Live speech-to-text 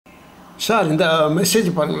Sir இந்த message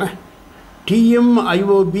பாருங்களேன்.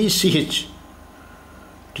 TMIOBCH.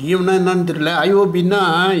 டிஎம்னா என்னன்னு தெரியல. ஐஓபின்னா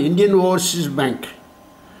இந்தியன் ஓவர்சீஸ் பேங்க்.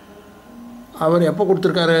 அவர் எப்போ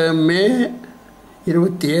கொடுத்துருக்காரு? மே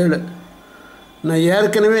 27. நான்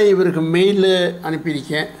ஏற்கனவே இவருக்கு மெயில்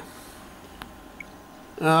அனுப்பியிருக்கேன்.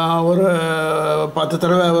 ஒரு 10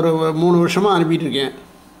 தடவை ஒரு 3 வருஷமாக அனுப்பிட்டுருக்கேன்.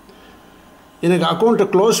 எனக்கு அக்கௌண்ட்டை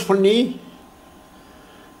க்ளோஸ் பண்ணி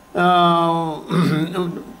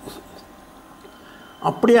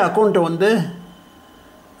அப்படியே அக்கௌண்ட்டை வந்து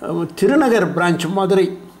திருநகர் பிரான்ச் மதுரை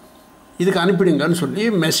இதுக்கு அனுப்பிடுங்கன்னு சொல்லி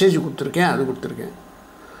மெசேஜ் கொடுத்துருக்கேன். அது கொடுத்துருக்கேன்.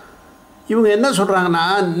 இவங்க என்ன சொல்கிறாங்கன்னா,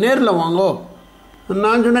 நேரில் வாங்கோ.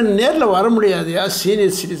 நான் சொன்னேன், நேரில் வர முடியாதுயா,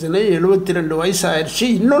 சீனியர் சிட்டிசனு, 72 வயசு ஆயிடுச்சு.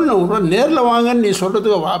 இன்னொன்று நேரில் வாங்கன்னு நீ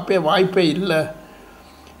சொல்கிறதுக்கு வாய்ப்பே இல்லை.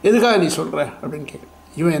 எதுக்காக நீ சொல்கிற அப்படின்னு கேட்குறேன்.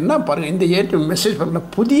 இவன் என்ன பாருங்கள், இந்த ஏடிஎம் மெசேஜ் பண்ணல.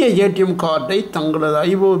 புதிய ஏடிஎம் கார்டை தங்களது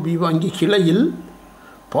ஐஓபி வங்கி கிளையில்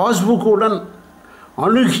பாஸ்புக்குடன்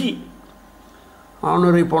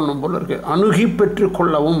ஆணுரை போடணும் போல இருக்குது, அணுகி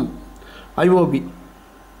பெற்றுக்கொள்ளவும். ஐஓபி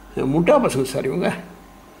முட்டா பசங்க சார் இவங்க.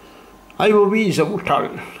 ஐஓபி இஸ் அ முட்டாள்.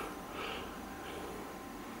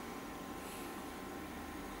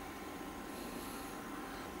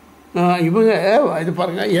 இவங்க இது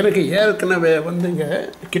பாருங்கள், எனக்கு ஏற்கனவே வந்துங்க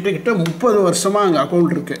கிட்டத்தட்ட 30 வருஷமாக அங்கே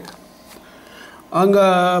அக்கௌண்ட் இருக்குது. அங்கே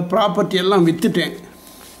ப்ராப்பர்ட்டி எல்லாம் விற்றுட்டேன்.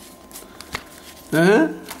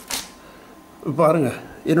 பாருங்கள்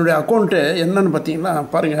என்னுடைய அக்கௌண்ட்டு என்னன்னு பார்த்தீங்களா?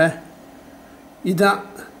 பாருங்கள், இதுதான்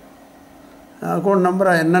அக்கௌண்ட்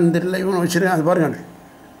நம்பராக என்னன்னு தெரியல, இவங்க வச்சுருக்கேன். அது பாருங்கள்,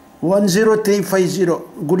 10350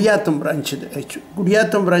 குடியாத்தம் பிரான்ச். இது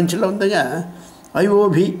குடியாத்தம் பிரான்ச்சில் வந்துங்க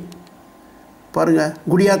ஐஓபி பாருங்கள்,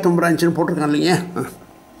 குடியாத்தம் பிரான்ச்சுன்னு போட்டிருக்கான் இல்லைங்க.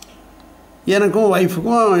 எனக்கும்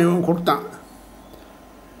ஒய்ஃபுக்கும் இவன் கொடுத்தான்.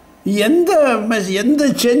 எந்த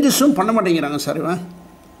சேஞ்சஸும் பண்ண மாட்டேங்கிறாங்க சார். இவன்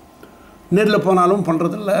நேரில் போனாலும்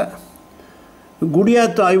பண்ணுறதில்ல.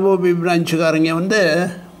 குடியாத்தம் ஐஓபி பிரான்ச்சுக்காரங்க வந்து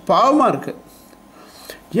பாவமாக இருக்குது.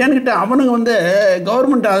 ஏன்னுக்கிட்ட அவனுங்க வந்து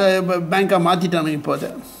கவர்மெண்ட் பேங்காக மாற்றிட்டானுங்க இப்போ. அதை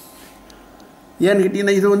ஏன்னு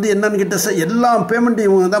கேட்டிங்கன்னா, இது வந்து என்னன்னு கிட்ட சார், எல்லா பேமெண்ட்டும்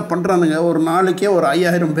இவங்க தான் பண்ணுறானுங்க. ஒரு நாளைக்கே ஒரு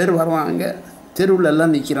 5000 பேர் வருவாங்க, தெருவில்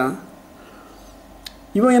எல்லாம் நிற்கிறான்.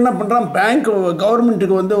 இவன் என்ன பண்ணுறான், பேங்க்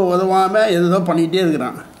கவர்மெண்ட்டுக்கு வந்து உதவாமல் எதோ பண்ணிகிட்டே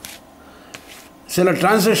இருக்கிறான். சில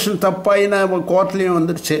டிரான்சாக்ஷன் தப்பாயினா கோர்ட்லேயும்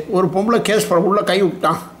வந்துடுச்சு. ஒரு பொம்பளை கேஸ் உள்ளே கை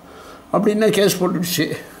விட்டான் அப்படின்னா கேஸ் போட்டுடுச்சு.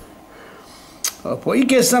 பொய்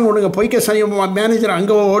கேஸ் தான் விடுங்க, பொய் கேஸ் தான். மேனேஜர்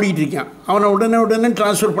அங்கே ஓடிட்டு இருக்கான். அவனை உடனே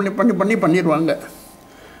ட்ரான்ஸ்ஃபர் பண்ணிடுவாங்க.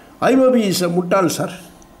 ஐஓபி இஸ் அ முட்டாள் sir.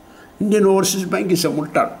 Indian Overseas bank is a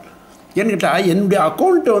முட்டாள். ஏன்னு கேட்டால், என்னுடைய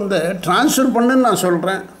அக்கௌண்ட்டை வந்து ட்ரான்ஸ்ஃபர் பண்ணுன்னு நான்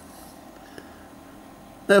சொல்கிறேன்.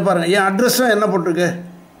 பாருங்கள், என் அட்ரஸும் என்ன போட்டிருக்கு,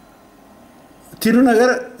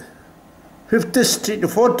 Thirunagar 5th street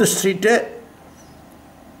 4th street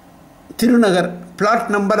Thirunagar, plot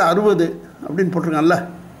number 60 அப்படின்னு போட்டிருக்கான்ல.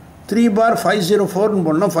 3/504ன்னு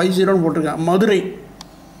போடணும், 50ன்னு போட்டிருக்கான், மதுரை.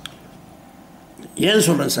 ஏன்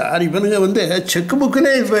சொல்கிறேன் சார், இவனுங்க வந்து செக்கு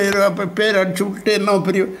புக்கிலே இப்போ பேர் அடிச்சு விட்டுட்டு என்ன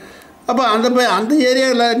பெரிய. அப்போ அந்த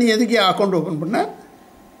ஏரியாவில் நீ எதுக்கு அக்கௌண்ட் ஓப்பன் பண்ண?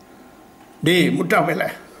 முட்டா பையில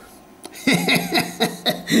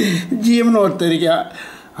ஜிஎம்னு ஒருத்தர் இருக்கா,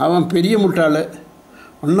 அவன் பெரிய முட்டாள்.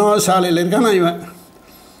 1வது சாலையில் இருக்கானா இவன்.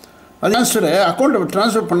 அது அக்கௌண்ட்டை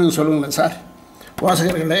ட்ரான்ஸ்ஃபர் பண்ணுங்க சொல்லுங்களேன் சார்.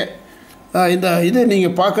 வாசகர்களே, இது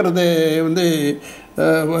நீங்கள் பார்க்குறது வந்து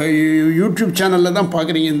யூடியூப் சேனலில் தான்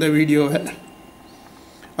பார்க்குறீங்க இந்த வீடியோவை.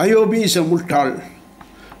 ஐஓபி இஸ் அ முட்டாள்,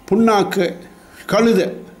 புண்ணாக்கு, கழுதை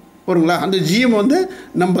போருங்களா. அந்த ஜிஎம் வந்து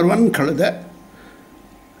நம்பர் 1 கழுதை,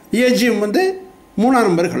 ஏஜிஎம் வந்து 3ஆம்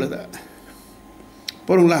நம்பர் கழுதை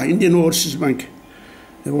போருங்களா. Indian Overseas bank.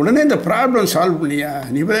 உடனே இந்த ப்ராப்ளம் சால்வ் பண்ணியா?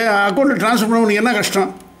 நீ அக்கௌண்ட்டில் ட்ரான்ஸ்ஃபர் பண்ண உனக்கு என்ன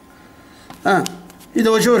கஷ்டம்? இதை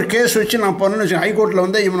வச்சு ஒரு கேஸ் வச்சு நான் பண்ணணும்னு வச்சு ஹைகோர்ட்டில்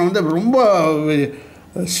வந்து இவனை வந்து ரொம்ப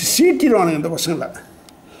சீட்டிடுவானுங்க இந்த பசங்களை.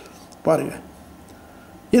 பாருங்கள்,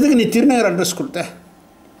 எதுக்கு நீ திருநகர் அட்ரஸ் கொடுத்த?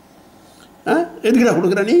 எதுக்குடா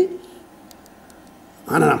கொடுக்குற நீ?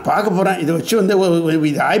 ஆனால் நான் பார்க்க போகிறேன். இதை வச்சு வந்து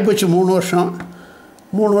இது ஆகிப்போச்சு 3 வருஷம்.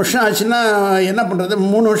 3 வருஷம் ஆச்சுன்னா என்ன பண்ணுறது?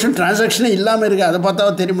 3 வருஷம் டிரான்சாக்ஷனே இல்லாமல் இருக்குது. அதை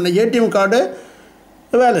பார்த்தா தெரியுமில்ல. ஏடிஎம் கார்டு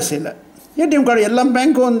வேலை செய்யலை. ஏடிஎம் கார்டு எல்லா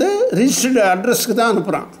பேங்க்கும் வந்து ரிஜிஸ்டர்டு அட்ரஸ்க்கு தான்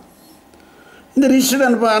அனுப்புகிறான். இந்த ரிஜிஸ்டர்டு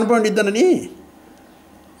அனுப்ப வேண்டியது தானே நீ?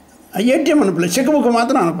 ஏடிஎம் அனுப்பலை, செக் புக்கு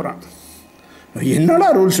மாத்திரம் அனுப்புகிறான். என்னடா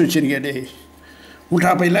ரூல்ஸ் வச்சுருக்கே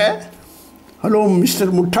முட்டாப்பையில்? ஹலோ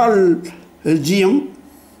மிஸ்டர் முட்டாள் GM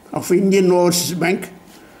of Indian Overseas bank,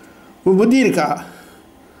 புத்தி இருக்கா?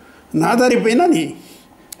 நாதாரி பையனா நீ?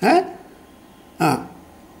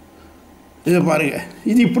 இதை பாருங்கள்,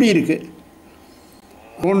 இது இப்படி இருக்குது.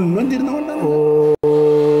 ஒன்று வந்து இருந்தவன்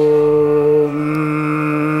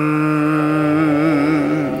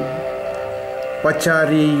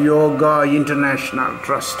Pachari Yoga International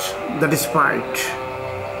Trust. That is right.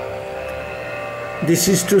 This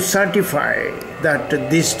is to certify that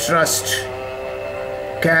this trust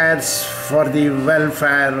cares for the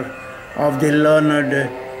welfare of the learned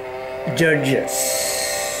judges.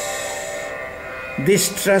 This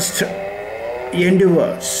trust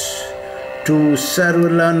endeavors to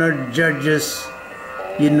serve learned judges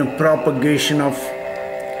in propagation of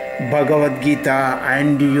Bhagavadgita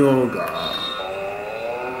and yoga.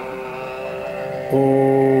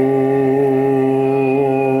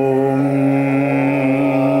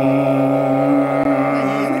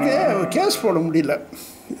 Case போட முடியல.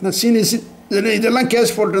 Senior இதெல்லாம்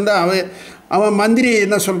case போட்டிருந்தா அவன் மந்திரி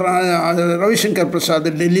என்ன சொல்கிறான், ரவிசங்கர் பிரசாத்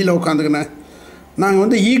டெல்லியில் உட்காந்துக்கினேன்,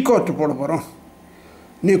 நாங்கள் கோர்ட்டு போட போகிறோம்,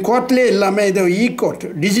 நீ கோர்ட்லேயே இல்லாமல் இதை கோர்ட்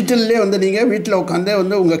டிஜிட்டல்லே நீங்கள் வீட்டில் உட்காந்தே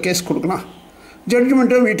உங்கள் கேஸ் கொடுக்கலாம்,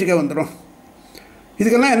 ஜட்ஜ்மெண்ட்டும் வீட்டுக்கே வந்துடும்.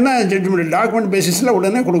 இதுக்கெல்லாம் என்ன ஜட்ஜ்மெண்ட், டாக்குமெண்ட் பேசிஸில்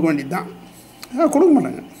உடனே கொடுக்க வேண்டியது தான். கொடுக்க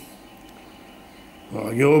மாட்டாங்க.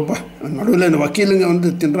 ஐயோப்பா, நடுவில் இந்த வக்கீலுங்க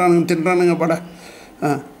தின்றானுங்க பட.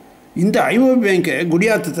 இந்த ஐஓபி பேங்க்கு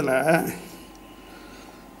குடியாத்தத்தில்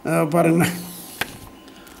பாருங்களேன்,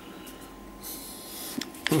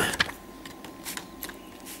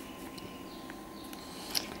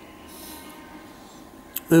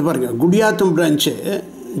 இது பாருங்கள், குடியாத்தம் பிரான்ச்சு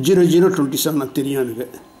 0027 தெரியும் எனக்கு.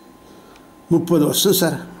 30 வருஷம்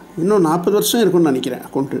சார், இன்னும் 40 வருஷம் இருக்குன்னு நினைக்கிறேன்.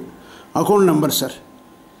 Account number sir.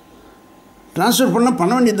 ட்ரான்ஸ்ஃபர்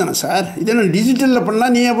பண்ண வேண்டியது தானே சார். இது என்ன டிஜிட்டலில்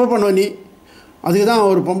பண்ணால் நீ எப்போ பண்ணுவ நீ? அதுக்கு தான்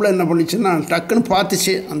ஒரு பொம்பளை என்ன பண்ணிச்சுன்னா டக்குன்னு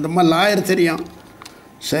பார்த்துச்சு, அந்த மாதிரி லாயர் தெரியும்.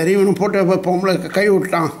 சரி இவனு போட்டு எப்போ பொம்பளை கை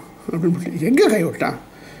விட்டான் அப்படின்னு. எங்கே கை விட்டான்?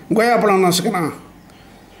 கொய்யாப்பழம் நசுக்கணும்,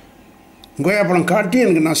 கொய்யாப்பழம் காட்டி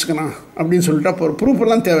எனக்கு நசுக்கணும் அப்படின்னு சொல்லிட்டா ஒரு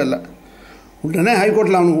ப்ரூஃபெல்லாம் தேவையில்லை. உடனே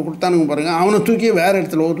ஹைகோர்ட்டில் அவனுக்கு கொடுத்தானுங்க பாருங்கள், அவனை தூக்கி வேறு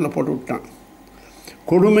இடத்துல ஊரில் போட்டு விட்டான்.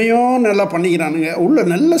 கொடுமையும் நல்லா பண்ணிக்கிறானுங்க. உள்ளே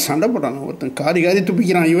நல்லா சண்டை போட்டானுங்க. ஒருத்தன் காரி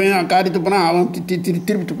துப்பிக்கிறான், இவன் காரி துப்புறான், அவன்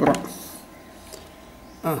திருப்பி துப்புறான்.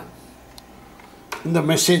 இந்த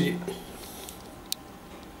message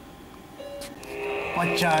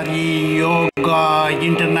Pachari Yoga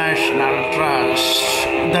International Trust,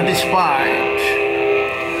 that is right,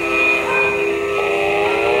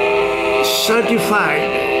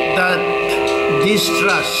 certified that this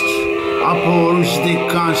trust upholds the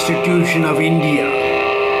Constitution of India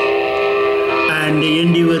and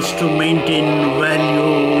endeavors to maintain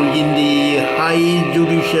value in the high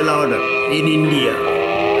judicial order in India.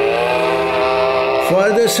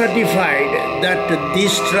 Further certified that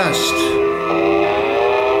this trust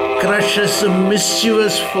crushes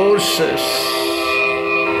mischievous forces,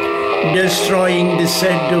 destroying the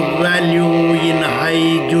said value in high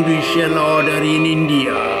judicial order in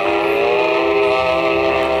India.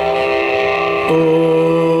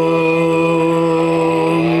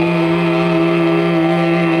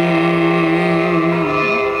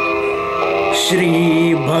 Shri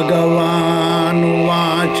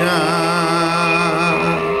Bhagavadgita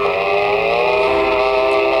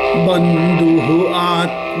Bandhuhu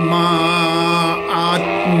Atma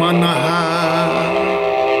Atmanah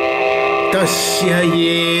Tasya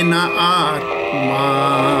Yena Atma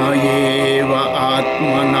Eva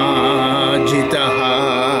Atmana Jitaha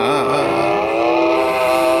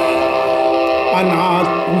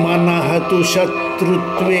Anatmanah Tu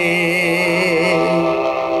Shatrutve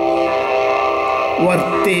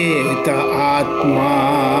Varteta Atma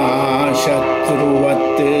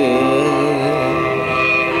Shatruvat.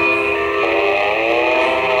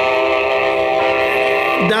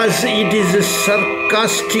 Thus it is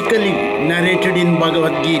sarcastically narrated in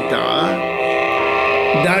Bhagavadgita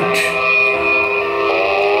that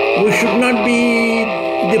we should not be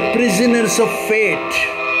the prisoners of fate.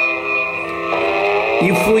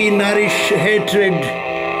 If we nourish hatred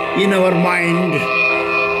in our mind,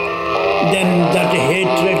 then that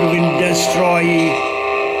hatred will destroy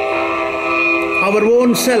our own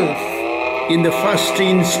self in the first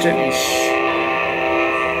instance.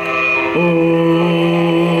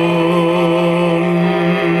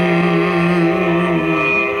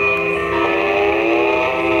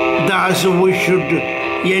 Thus we should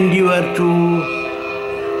endeavor to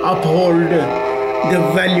uphold the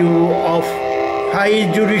value of high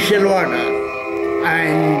judicial order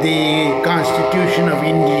and the Constitution of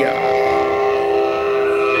India.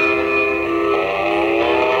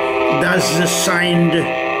 Thus signed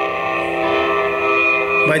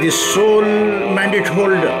by the sole mandate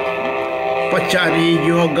holder, Pachari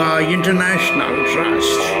Yoga International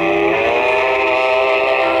Trust,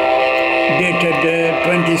 dated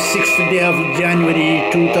 26th day of January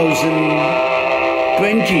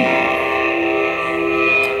 2020.